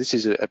 This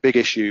is a big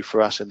issue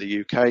for us in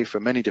the UK,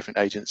 for many different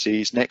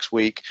agencies. Next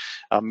week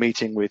I'm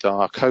meeting with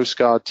our Coast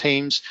Guard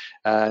teams,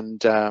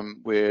 and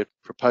we're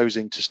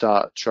proposing to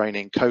start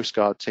training Coast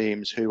Guard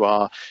teams who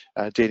are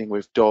dealing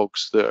with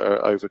dogs that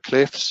are over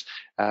cliffs,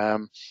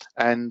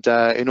 and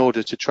in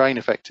order to train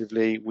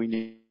effectively we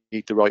need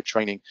the right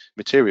training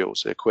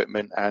materials,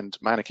 equipment and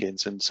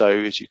mannequins. And so,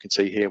 as you can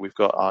see here, we've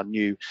got our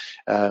new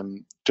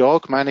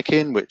dog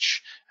mannequin,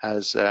 which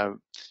has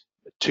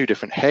 2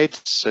 different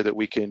heads so that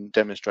we can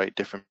demonstrate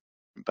different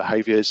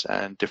behaviors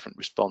and different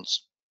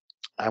response.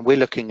 And we're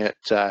looking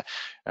at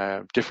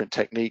different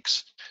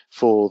techniques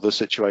for the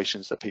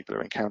situations that people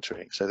are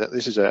encountering. So that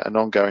this is an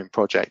ongoing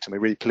project, and we're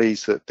really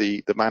pleased that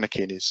the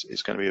mannequin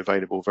is going to be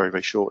available very,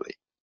 very shortly.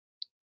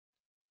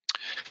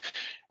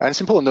 And it's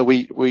important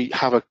that we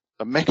have a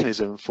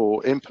mechanism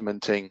for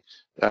implementing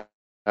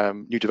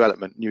new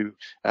development, new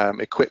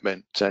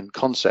equipment and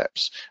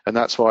concepts, and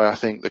that's why I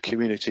think the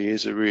community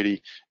is a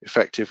really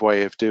effective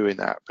way of doing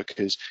that,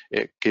 because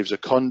it gives a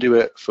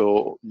conduit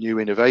for new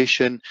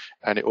innovation,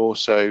 and it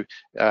also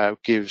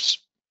gives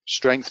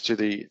strength to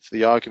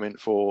the argument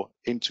for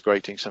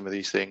integrating some of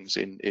these things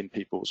in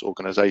people's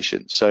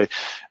organizations. So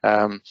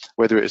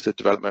whether it's the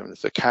development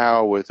of the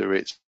cow, whether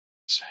it's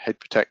head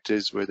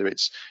protectors, whether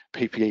it's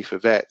PPE for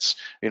vets,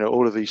 you know,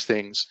 all of these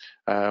things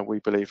we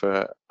believe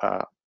are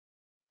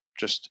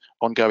just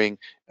ongoing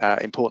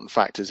important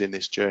factors in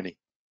this journey.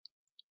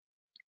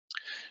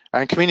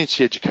 And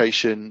community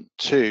education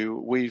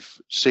too, we've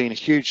seen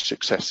huge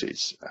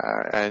successes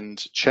and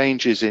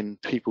changes in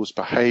people's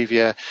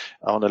behaviour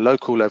on a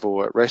local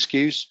level at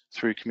rescues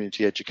through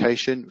community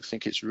education. We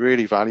think it's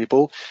really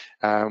valuable.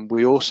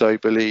 We also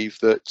believe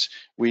that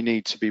we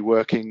need to be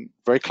working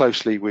very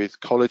closely with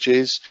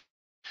colleges,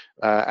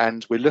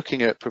 and we're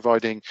looking at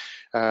providing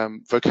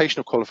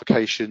vocational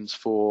qualifications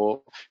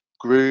for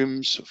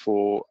grooms,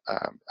 for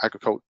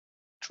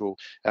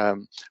agricultural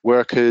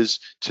workers,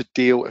 to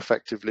deal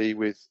effectively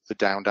with the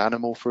downed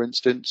animal, for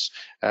instance,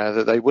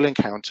 that they will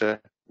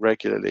encounter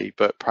regularly,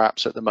 but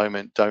perhaps at the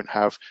moment don't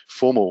have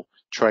formal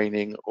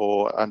training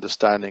or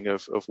understanding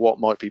of what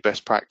might be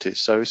best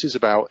practice. So this is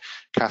about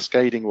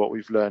cascading what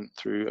we've learned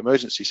through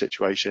emergency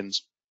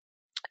situations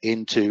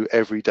into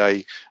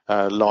everyday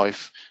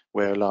life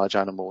where large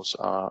animals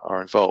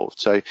are involved.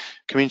 So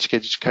community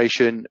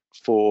education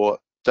for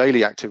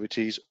daily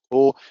activities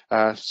or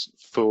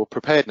for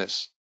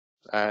preparedness.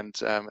 And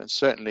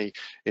certainly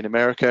in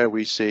America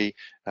we see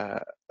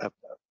a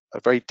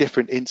very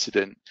different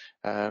incident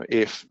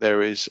if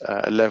there is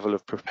a level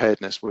of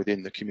preparedness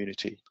within the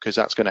community, because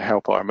that's going to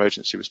help our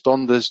emergency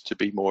responders to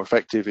be more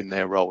effective in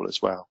their role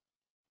as well.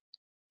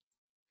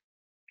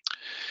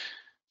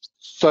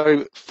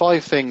 So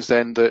 5 things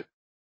then that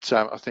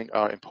I think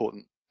are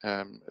important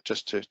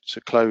just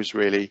to close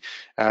really,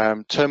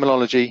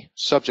 terminology,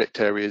 subject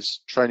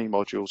areas, training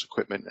modules,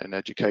 equipment and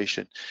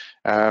education.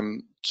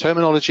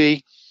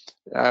 Terminology,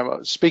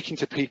 speaking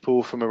to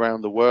people from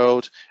around the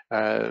world,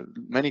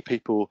 many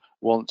people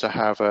want to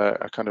have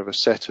a kind of a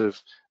set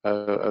of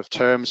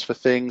terms for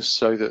things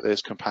so that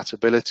there's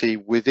compatibility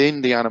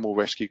within the animal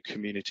rescue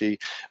community,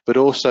 but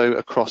also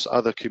across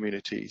other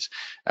communities.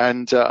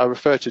 And I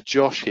refer to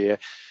Josh here.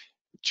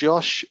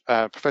 Josh,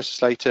 Professor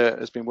Slater,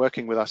 has been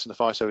working with us in the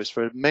fire service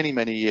for many,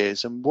 many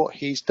years, and what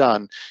he's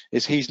done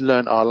is he's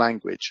learned our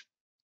language.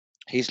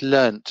 He's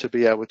learned to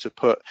be able to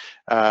put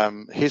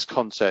his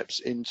concepts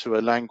into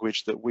a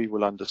language that we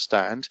will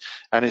understand,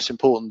 and it's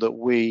important that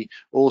we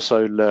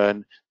also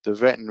learn the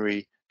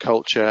veterinary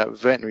culture,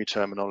 veterinary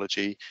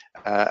terminology,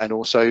 and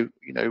also,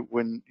 you know,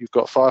 when you've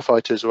got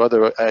firefighters or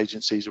other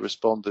agencies or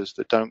responders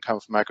that don't come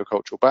from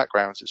agricultural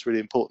backgrounds, it's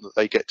really important that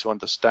they get to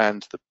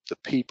understand the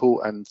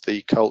people and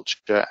the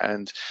culture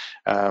and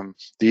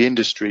the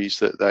industries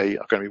that they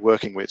are going to be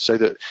working with, so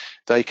that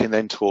they can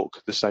then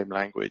talk the same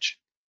language.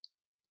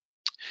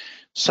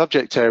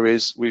 Subject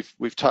areas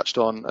we've touched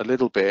on a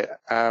little bit.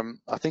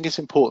 I think it's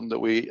important that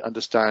we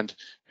understand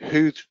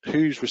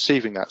who's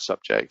receiving that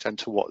subject and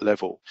to what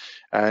level,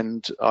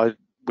 and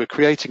we're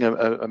creating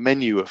a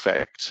menu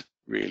effect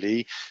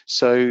really,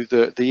 so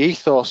that the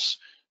ethos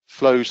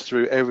flows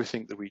through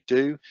everything that we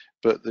do,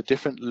 but the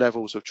different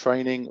levels of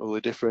training or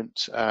the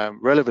different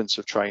relevance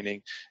of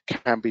training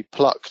can be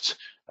plucked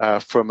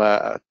from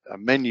a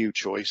menu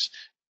choice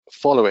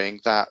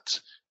following that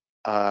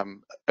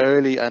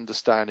early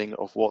understanding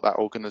of what that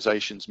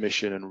organization's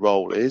mission and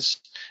role is,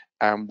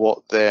 and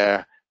what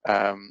their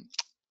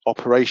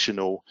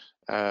operational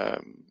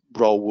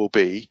role will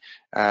be,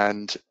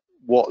 and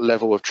what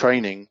level of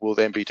training will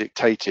then be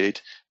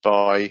dictated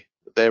by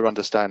their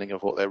understanding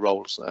of what their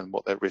roles and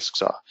what their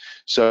risks are.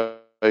 So,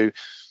 you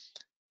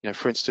know,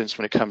 for instance,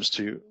 when it comes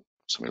to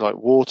something like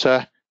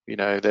water, you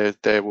know,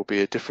 there will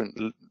be a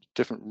different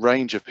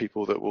range of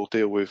people that will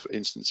deal with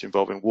incidents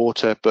involving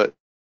water, but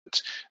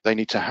they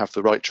need to have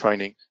the right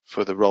training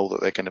for the role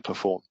that they're going to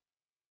perform.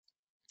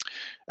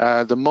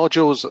 The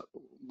modules,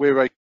 we're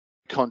very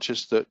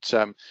conscious that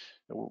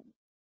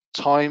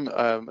time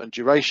and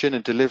duration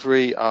and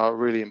delivery are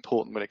really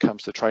important when it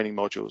comes to training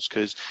modules,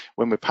 because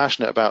when we're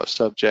passionate about a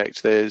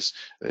subject, there's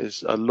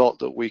a lot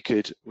that we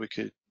could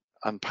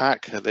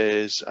unpack.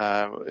 There's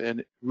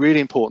and really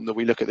important that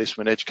we look at this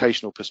from an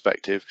educational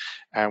perspective,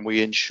 and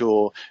we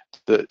ensure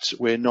that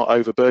we're not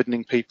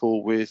overburdening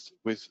people with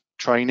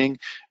training,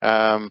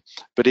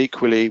 but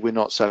equally we're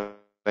not selling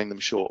them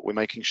short. We're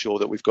making sure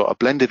that we've got a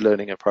blended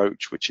learning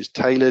approach which is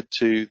tailored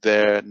to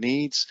their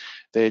needs,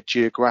 their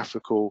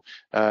geographical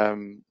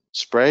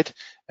spread,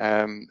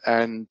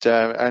 and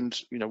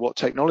you know, what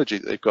technology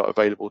that they've got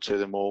available to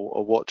them,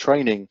 or what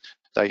training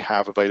they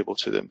have available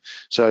to them.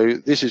 So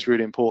this is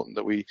really important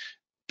that we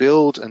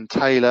build and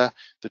tailor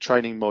the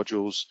training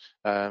modules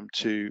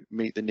to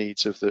meet the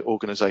needs of the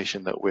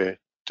organization that we're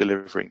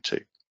delivering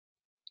to.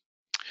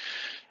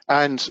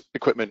 And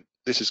equipment,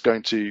 this is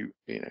going to,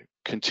 you know,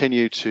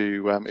 continue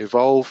to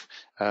evolve,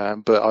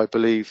 but I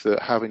believe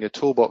that having a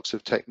toolbox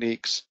of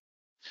techniques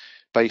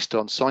based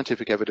on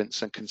scientific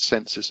evidence and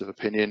consensus of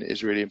opinion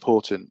is really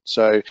important.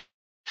 So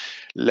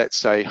let's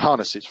say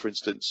harnesses, for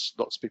instance.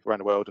 Lots of people around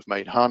the world have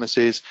made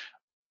harnesses.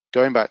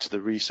 Going back to the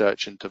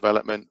research and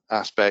development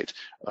aspect,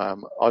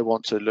 I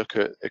want to look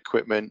at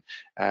equipment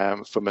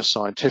from a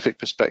scientific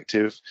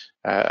perspective,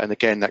 and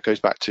again, that goes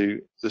back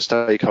to the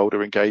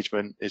stakeholder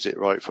engagement. Is it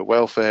right for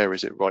welfare?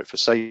 Is it right for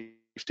safety?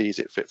 Is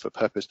it fit for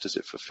purpose? Does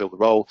it fulfill the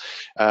role?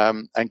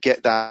 And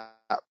get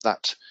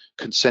that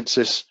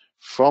consensus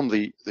from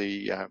the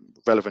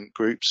relevant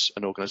groups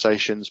and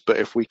organizations, but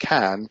if we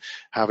can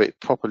have it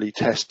properly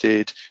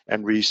tested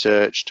and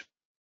researched,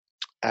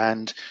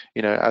 and,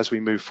 you know, as we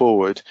move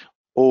forward,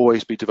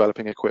 always be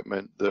developing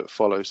equipment that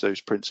follows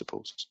those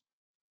principles.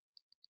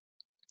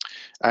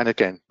 And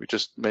again, we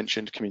just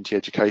mentioned community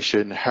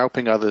education.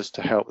 Helping others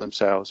to help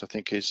themselves, I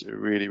think, is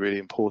really, really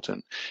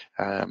important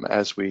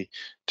as we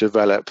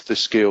develop the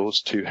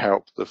skills to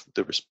help the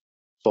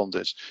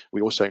responders.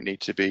 We also need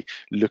to be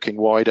looking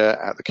wider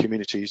at the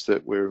communities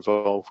that we're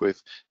involved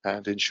with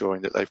and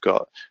ensuring that they've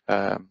got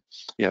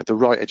you know, the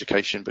right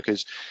education,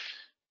 because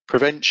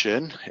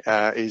prevention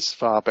is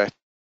far better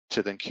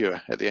than cure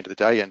at the end of the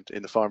day. And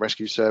in the fire and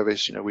rescue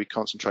service, you know, we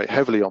concentrate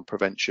heavily on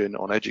prevention,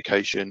 on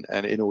education,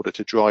 and in order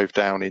to drive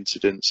down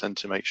incidents and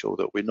to make sure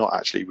that we're not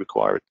actually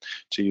required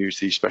to use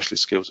these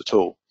specialist skills at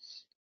all.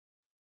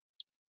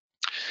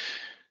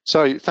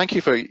 So thank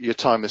you for your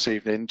time this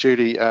evening,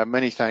 Julie.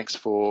 Many thanks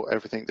for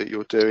everything that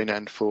you're doing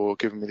and for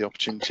giving me the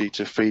opportunity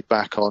to feed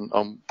back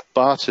on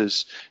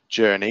BARTA's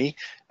journey.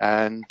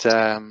 And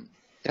yeah,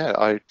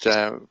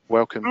 I'd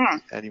welcome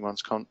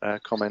anyone's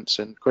comments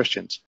and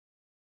questions.